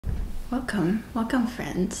Welcome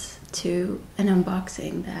friends to an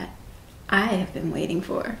unboxing that I have been waiting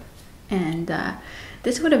for. And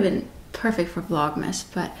this would have been perfect for Vlogmas,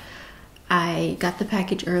 but I got the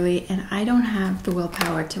package early and I don't have the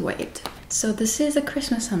willpower to wait. So this is a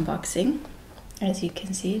Christmas unboxing. As you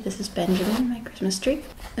can see, this is Benjamin, my Christmas tree.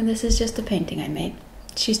 And this is just a painting I made.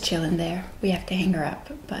 She's chilling there. We have to hang her up,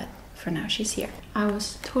 but for now she's here. I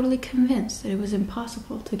was totally convinced that it was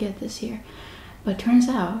impossible to get this here. But turns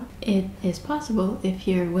out it is possible if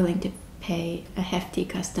you're willing to pay a hefty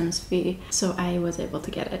customs fee. So I was able to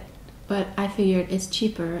get it. But I figured it's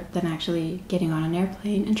cheaper than actually getting on an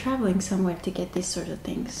airplane and traveling somewhere to get these sort of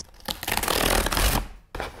things.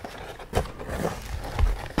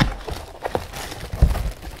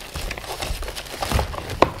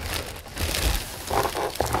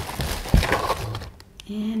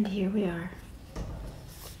 And here we are.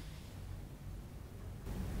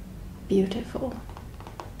 Beautiful.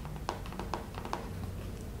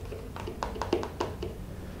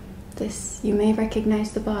 This, you may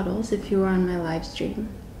recognize the bottles if you were on my live stream.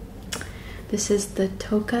 This is the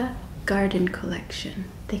Tocca Garden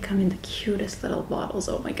collection. They come in the cutest little bottles.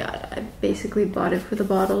 Oh my god, I basically bought it for the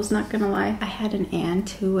bottles, not gonna lie. I had an aunt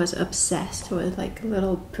who was obsessed with like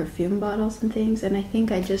little perfume bottles and things, and I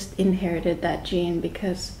think I just inherited that gene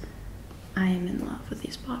because I am in love with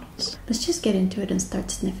these bottles. Let's just get into it and start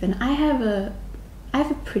sniffing. I have a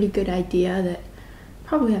pretty good idea that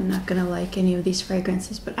probably I'm not gonna like any of these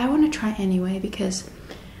fragrances, but I want to try anyway because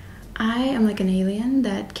I am like an alien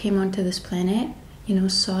that came onto this planet, you know,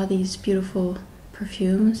 saw these beautiful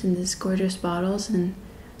perfumes in these gorgeous bottles and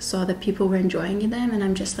saw that people were enjoying them, and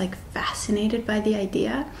I'm just like fascinated by the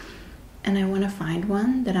idea, and I want to find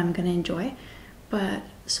one that I'm gonna enjoy. But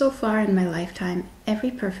so far in my lifetime,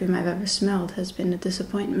 every perfume I've ever smelled has been a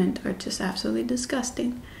disappointment or just absolutely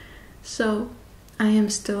disgusting. So I am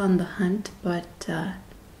still on the hunt, but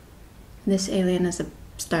this alien is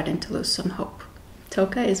starting to lose some hope.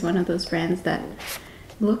 Tocca is one of those brands that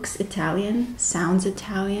looks Italian, sounds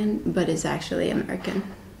Italian, but is actually American.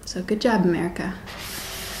 So good job, America.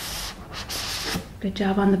 Good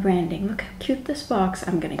job on the branding. Look how cute this box.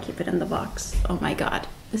 I'm gonna keep it in the box. Oh my god.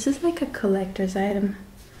 This is like a collector's item.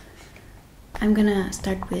 I'm gonna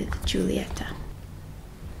start with Giulietta.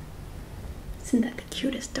 Isn't that the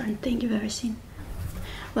cutest darn thing you've ever seen?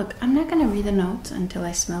 Look, I'm not gonna read the notes until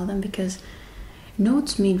I smell them because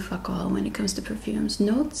notes mean fuck all when it comes to perfumes.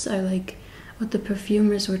 Notes are like what the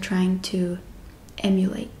perfumers were trying to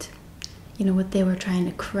emulate. You know, what they were trying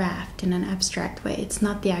to craft in an abstract way. It's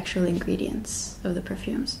not the actual ingredients of the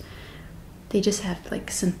perfumes. They just have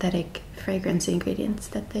like synthetic fragrance ingredients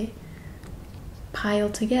that they pile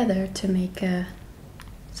together to make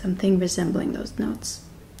something resembling those notes.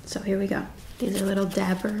 So here we go. These are little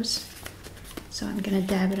dabbers. So I'm gonna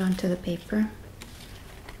dab it onto the paper,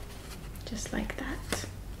 just like that.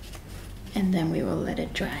 And then we will let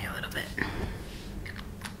it dry a little bit.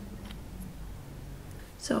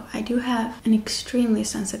 So I do have an extremely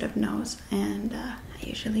sensitive nose, and I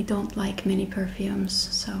usually don't like mini perfumes,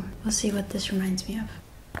 so we'll see what this reminds me of.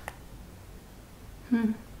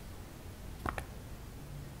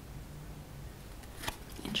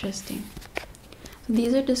 Interesting. So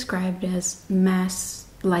these are described as mass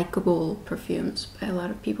likable perfumes by a lot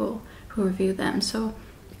of people who review them. So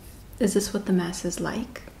is this what the masses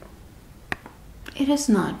like? It is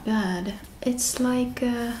not bad. It's like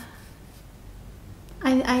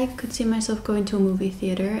I could see myself going to a movie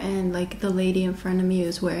theater and like the lady in front of me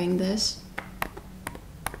is wearing this,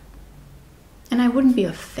 and I wouldn't be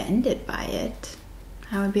offended by it.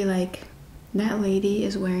 I would be like, that lady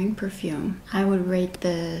is wearing perfume. I would rate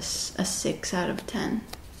this a 6 out of 10,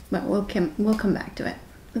 but we'll come back to it.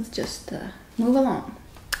 Let's just move along.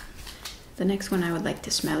 The next one I would like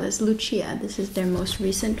to smell is Lucia. This is their most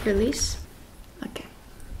recent release. Okay,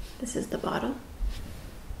 this is the bottle.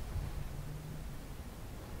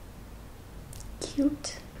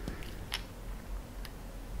 Cute.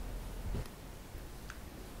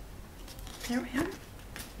 There we are.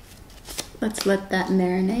 Let's let that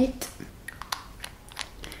marinate.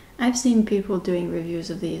 I've seen people doing reviews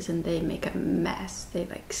of these and they make a mess. They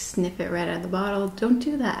like sniff it right out of the bottle. Don't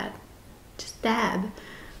do that. Just dab.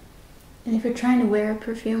 And if you're trying to wear a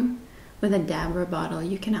perfume with a dabber bottle,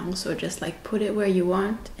 you can also just like put it where you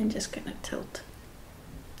want and just kind of tilt.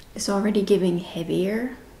 It's already giving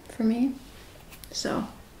heavier for me. So,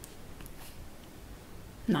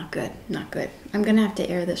 not good, not good. I'm gonna have to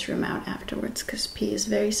air this room out afterwards because pee is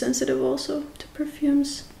very sensitive also to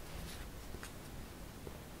perfumes.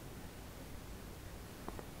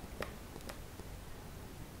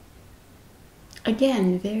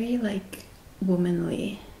 Again, very like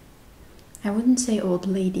womanly. I wouldn't say old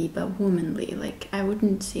lady, but womanly. Like, I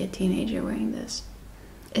wouldn't see a teenager wearing this.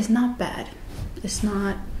 It's not bad. It's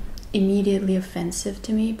not immediately offensive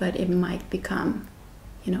to me, but it might become,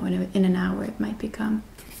 you know, in an hour it might become.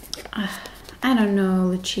 I don't know,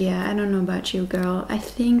 Lucia. I don't know about you, girl. I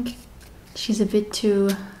think she's a bit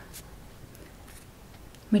too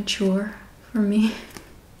mature for me.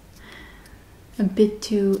 A bit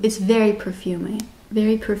too... It's very perfumey.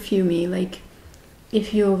 Very perfumey. Like,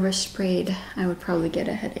 if you oversprayed, I would probably get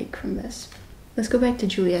a headache from this. Let's go back to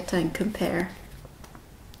Giulietta and compare.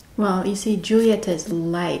 Well, you see, Giulietta is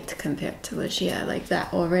light compared to Lucia. Like,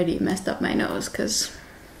 that already messed up my nose, because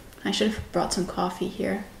I should have brought some coffee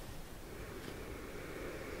here.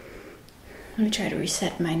 Let me try to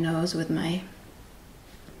reset my nose with my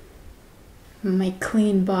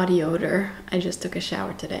clean body odor. I just took a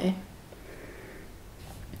shower today.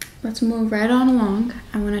 Let's move right on along.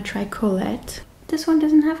 I want to try Colette. This one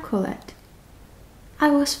doesn't have Colette.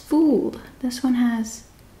 I was fooled. This one has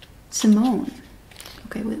Simone.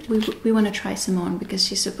 Okay, we want to try Simone because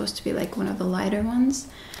she's supposed to be like one of the lighter ones.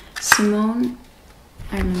 Simone,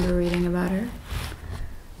 I remember reading about her,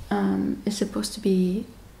 is supposed to be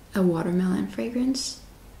a watermelon fragrance,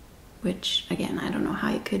 which, again, I don't know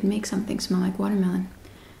how you could make something smell like watermelon.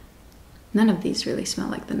 None of these really smell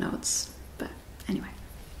like the notes, but anyway.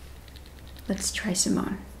 Let's try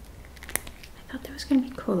Simone. I thought there was going to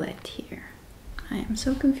be Colette here. I am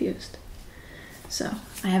so confused. So,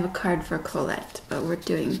 I have a card for Colette, but we're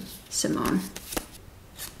doing Simone.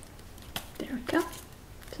 There we go.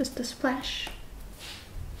 Just a splash.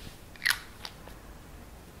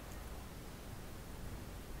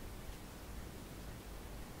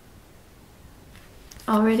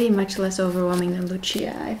 Already much less overwhelming than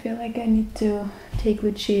Lucia. I feel like I need to take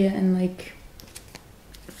Lucia and like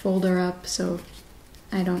fold her up so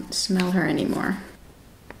I don't smell her anymore.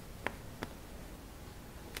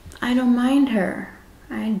 I don't mind her.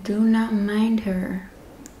 I do not mind her.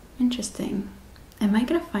 Interesting. Am I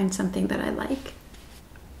gonna find something that I like?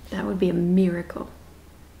 That would be a miracle.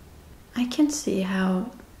 I can see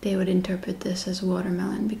how they would interpret this as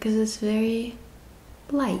watermelon because it's very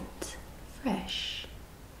light, fresh,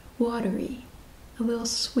 watery, a little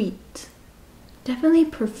sweet. Definitely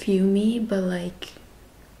perfumey, but like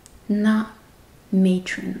not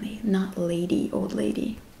matronly, not lady, old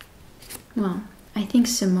lady. Well, I think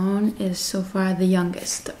Simone is so far the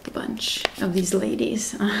youngest of the bunch of these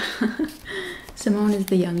ladies. Simone is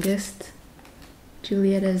the youngest.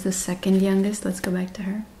 Giulietta is the second youngest. Let's go back to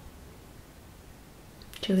her.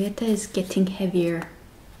 Giulietta is getting heavier.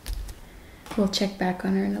 We'll check back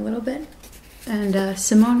on her in a little bit. And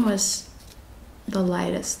Simone was the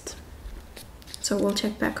lightest. So we'll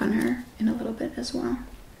check back on her in a little bit as well.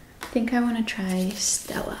 I think I want to try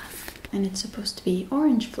Stella. And it's supposed to be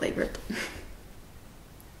orange flavored.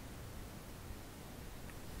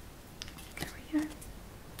 There we are.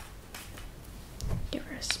 Give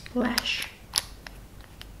her a splash.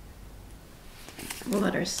 We'll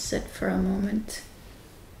let her sit for a moment.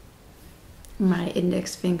 My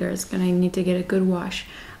index finger is gonna need to get a good wash.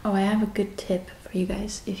 Oh, I have a good tip for you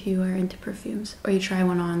guys if you are into perfumes or you try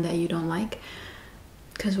one on that you don't like.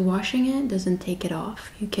 Because washing it doesn't take it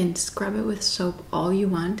off. You can scrub it with soap all you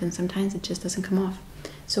want and sometimes it just doesn't come off.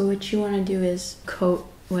 So what you want to do is coat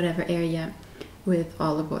whatever area with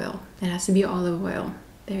olive oil. It has to be olive oil.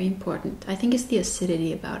 Very important. I think it's the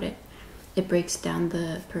acidity about it. It breaks down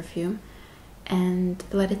the perfume. And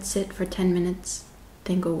let it sit for 10 minutes.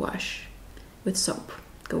 Then go wash with soap.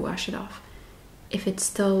 Go wash it off. If it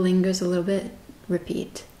still lingers a little bit,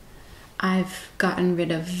 repeat. I've gotten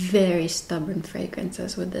rid of very stubborn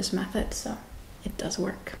fragrances with this method, so it does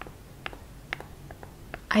work.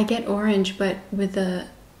 I get orange, but with a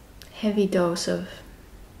heavy dose of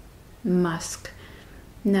musk.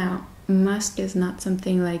 Now, musk is not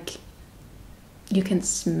something like you can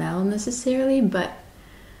smell necessarily, but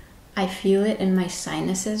I feel it in my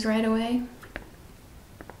sinuses right away.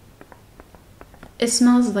 It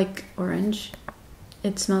smells like orange.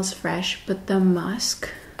 It smells fresh, but the musk,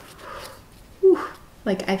 whew,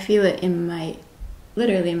 like I feel it in my,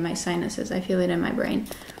 literally in my sinuses. I feel it in my brain.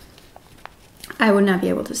 I would not be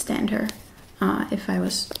able to stand her if I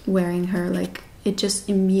was wearing her. Like, it just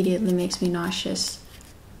immediately makes me nauseous.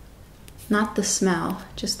 Not the smell,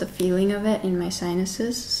 just the feeling of it in my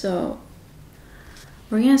sinuses. So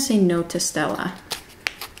we're gonna say no to Stella.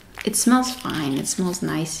 It smells fine. It smells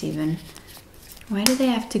nice even. Why do they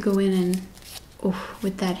have to go in and, oh,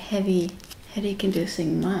 with that heavy,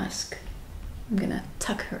 headache-inducing musk? I'm gonna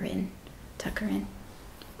tuck her in. Tuck her in.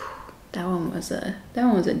 That one was a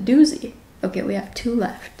doozy. Okay, we have 2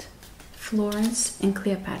 left. Florence and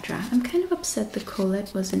Cleopatra. I'm kind of upset the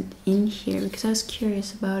Colette wasn't in here because I was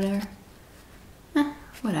curious about her.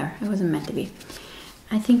 Whatever, it wasn't meant to be.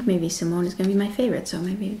 I think maybe Simone is gonna be my favorite, so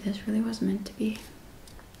maybe this really was meant to be.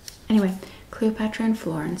 Anyway, Cleopatra and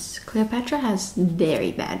Florence. Cleopatra has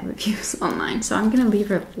very bad reviews online, so I'm gonna leave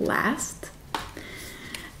her last.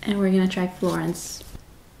 And we're gonna try Florence.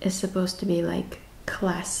 It's supposed to be like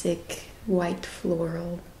classic white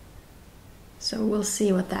floral. So we'll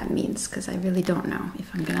see what that means, because I really don't know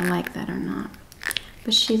if I'm gonna like that or not.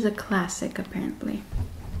 But she's a classic, apparently.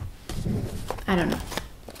 I don't know.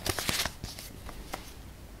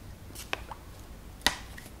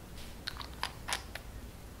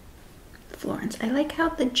 Florence. I like how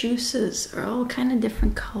the juices are all kind of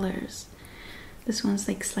different colors. This one's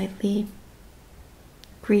like slightly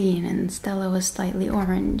green and Stella was slightly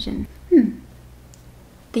orange. And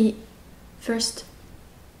the first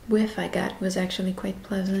whiff I got was actually quite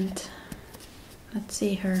pleasant. Let's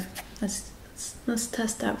see her. Let's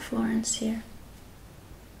test out Florence here.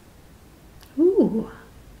 Ooh,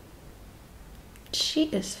 she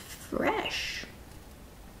is fresh.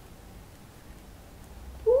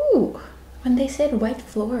 Ooh. When they said white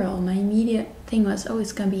floral, my immediate thing was, oh,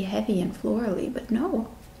 it's gonna be heavy and florally, but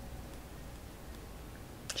no.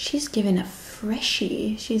 She's giving a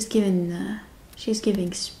freshie. She's giving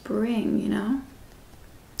spring, you know?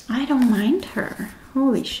 I don't mind her.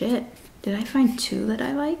 Holy shit. Did I find two that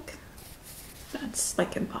I like? That's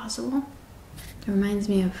like impossible. It reminds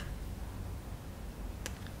me of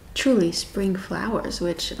truly spring flowers,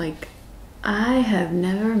 which like I have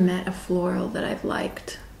never met a floral that I've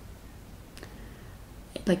liked.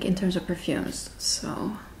 Like in terms of perfumes.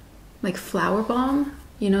 So like Flower Bomb,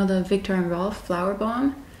 you know, the Viktor and Rolf Flower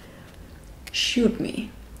Bomb, shoot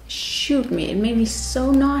me, it made me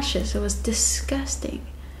so nauseous. It was disgusting.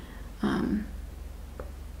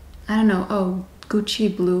 I don't know. Oh,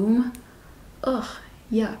 Gucci Bloom, ugh,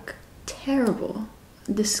 yuck, terrible,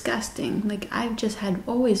 disgusting. Like I've just had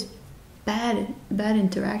always bad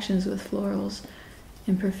interactions with florals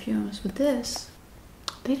and perfumes. With this,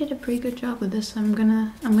 they did a pretty good job with this. I'm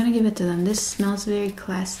gonna give it to them. This smells very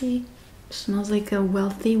classy. Smells like a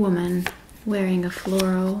wealthy woman wearing a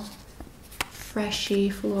floral, freshy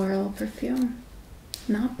floral perfume.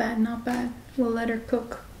 Not bad, not bad. We'll let her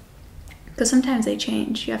cook. Because sometimes they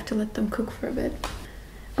change. You have to let them cook for a bit.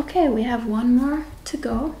 Okay, we have one more to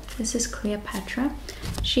go. This is Cleopatra.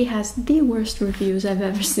 She has the worst reviews I've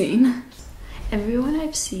ever seen. Everyone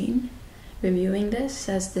I've seen reviewing this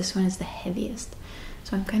says this one is the heaviest.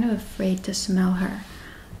 So I'm kind of afraid to smell her.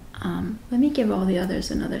 Let me give all the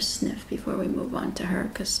others another sniff before we move on to her,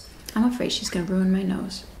 because I'm afraid she's gonna ruin my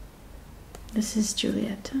nose. This is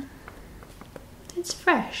Giulietta. It's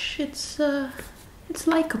fresh. It's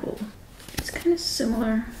likable. It's kind of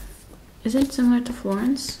similar. Is it similar to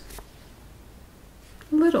Florence?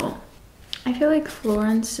 A little. I feel like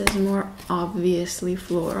Florence is more obviously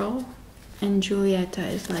floral, and Giulietta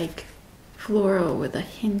is like floral with a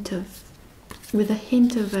hint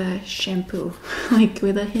of a shampoo, like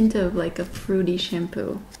with a hint of like a fruity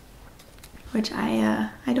shampoo, which I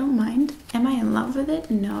don't mind. Am I in love with it?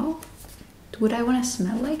 No. Would I want to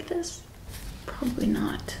smell like this? Probably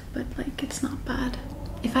not, but like it's not bad.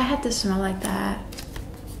 If I had to smell like that,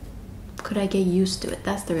 could I get used to it?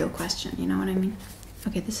 That's the real question, you know what I mean?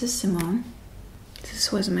 Okay, this is Simone.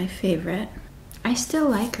 This was my favorite. I still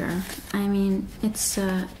like her. I mean, it's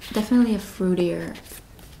definitely a fruitier,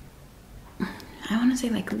 I want to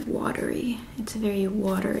say like watery. It's very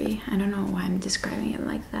watery. I don't know why I'm describing it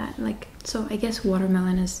like that. Like, so I guess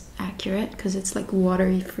watermelon is accurate because it's like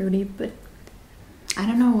watery, fruity, but I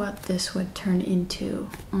don't know what this would turn into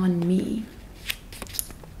on me.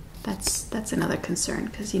 That's another concern,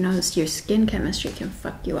 because you know your skin chemistry can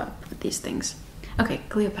fuck you up with these things. Okay,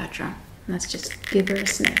 Cleopatra. Let's just give her a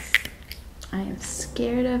sniff. I am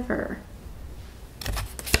scared of her.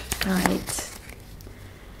 All right.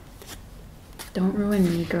 Don't ruin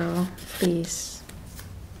me, girl, please.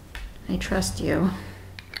 I trust you.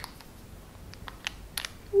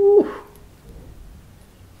 Ooh.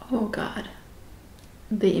 Oh God.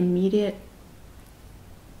 The immediate,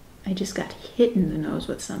 I just got hit in the nose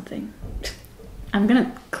with something. I'm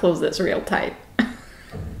gonna close this real tight.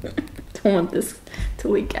 Don't want this to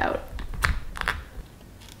leak out.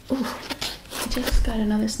 Ooh, I just got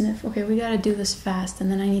another sniff. Okay, we gotta do this fast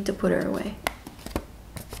and then I need to put her away.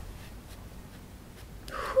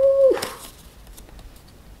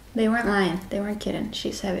 They weren't lying. They weren't kidding.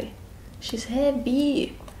 She's heavy. She's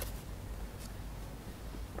heavy.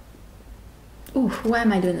 Ooh, why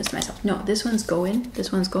am I doing this to myself? No, this one's going.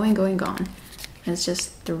 This one's going, gone. Let's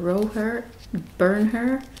just throw her, burn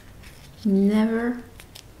her, Never.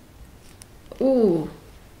 Ooh,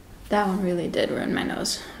 that one really did ruin my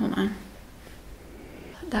nose. Hold on.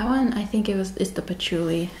 That one, I think it's the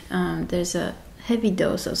patchouli. There's a heavy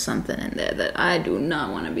dose of something in there that I do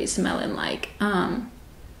not want to be smelling like.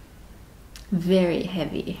 Very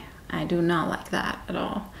heavy. I do not like that at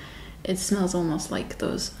all. It smells almost like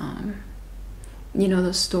those, you know,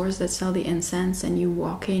 those stores that sell the incense and you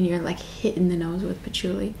walk in, you're like hitting the nose with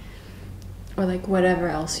patchouli. Or like whatever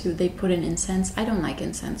else they put in incense. I don't like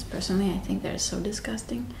incense personally. I think they're so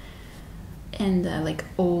disgusting. And like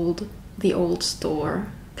the old store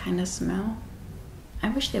kind of smell. I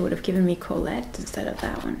wish they would have given me Colette instead of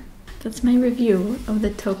that one. That's my review of the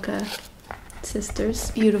Tocca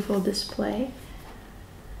Sisters. Beautiful display.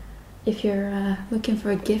 If you're looking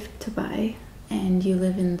for a gift to buy and you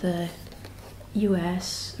live in the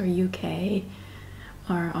US or UK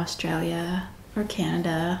or Australia or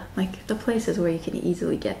Canada, like the places where you can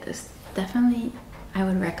easily get this, definitely I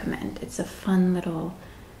would recommend. It's a fun little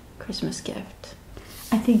Christmas gift.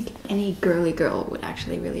 I think any girly girl would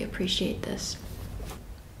actually really appreciate this.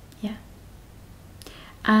 Yeah.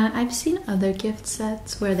 I've seen other gift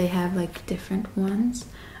sets where they have like different ones.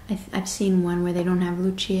 I've seen one where they don't have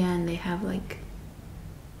Lucia and they have like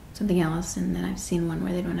something else, and then I've seen one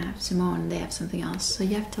where they don't have Simone, they have something else. So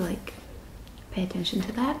you have to like pay attention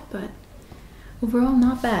to that, but overall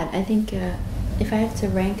not bad. I think if I had to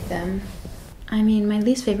rank them, I mean my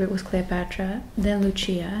least favorite was Cleopatra, then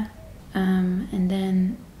Lucia, and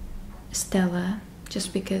then Stella,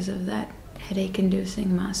 just because of that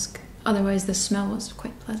headache-inducing musk. Otherwise the smell was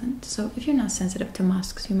quite pleasant, so if you're not sensitive to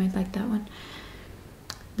musks you might like that one.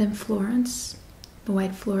 Then Florence, the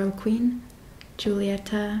White Floral Queen,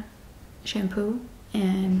 Giulietta shampoo,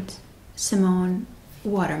 and Simone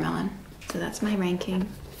Watermelon. So that's my ranking.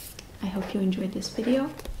 I hope you enjoyed this video,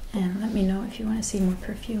 and let me know if you want to see more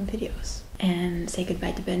perfume videos. And say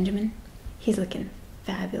goodbye to Benjamin. He's looking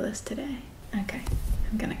fabulous today. Okay,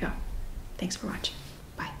 I'm gonna go. Thanks for watching.